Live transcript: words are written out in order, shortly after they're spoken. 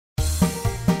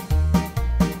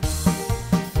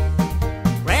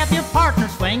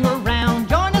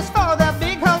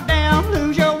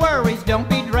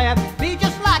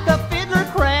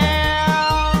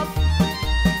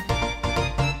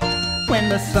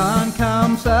sun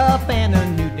comes up and a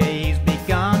new day's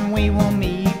begun, we will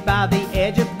meet by the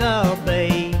edge of the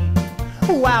bay.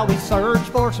 While we search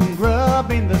for some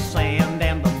grub in the sand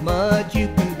and the mud, you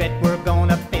can bet we're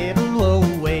gonna fiddle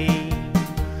away.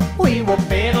 We will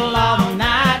fiddle all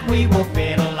night, we will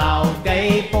fiddle all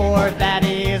day, for that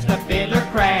is the Fiddler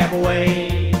Crab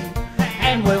way.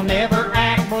 And we'll never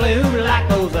act blue like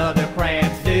those other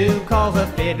crabs do, cause a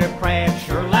fiddler crab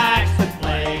sure likes to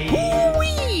play.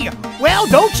 Hoo-wee! Well,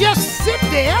 don't just sit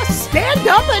there, stand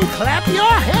up and clap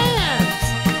your hands.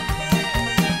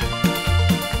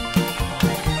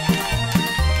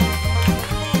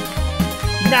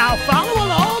 Now follow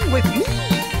along with me.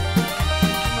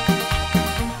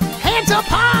 Hands up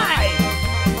high,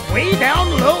 way down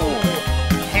low.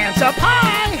 Hands up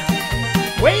high,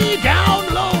 way down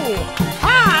low.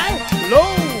 High,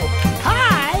 low,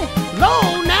 high,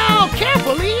 low. Now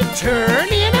carefully turn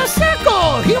in a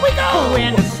circle. Here we go.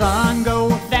 When the sun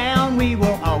goes down, we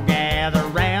will all gather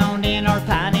round in our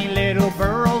tiny little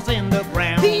burrows in the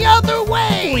ground. The other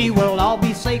way. We will all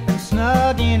be safe and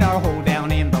snug in our hole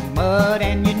down in the mud,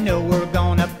 and you know we're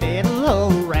gonna fiddle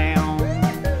around.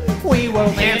 We will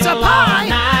Hands fiddle up high, all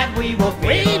night, we will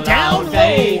way fiddle down all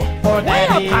day, low. for Way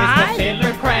that up is high, the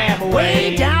Fiddler Crab way.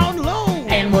 way down low.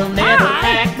 And we'll never High,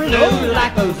 act blue low,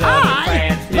 like those high, other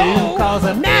crabs do, low. cause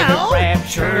a fiddler Now crab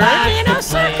sure turn likes in to a play.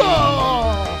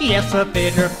 circle. Yes, a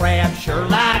fiddler crab sure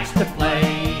likes to play.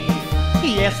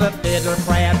 Yes, a fiddler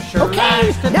crab sure Okay,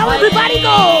 likes to play. now everybody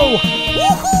go.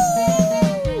 Woohoo!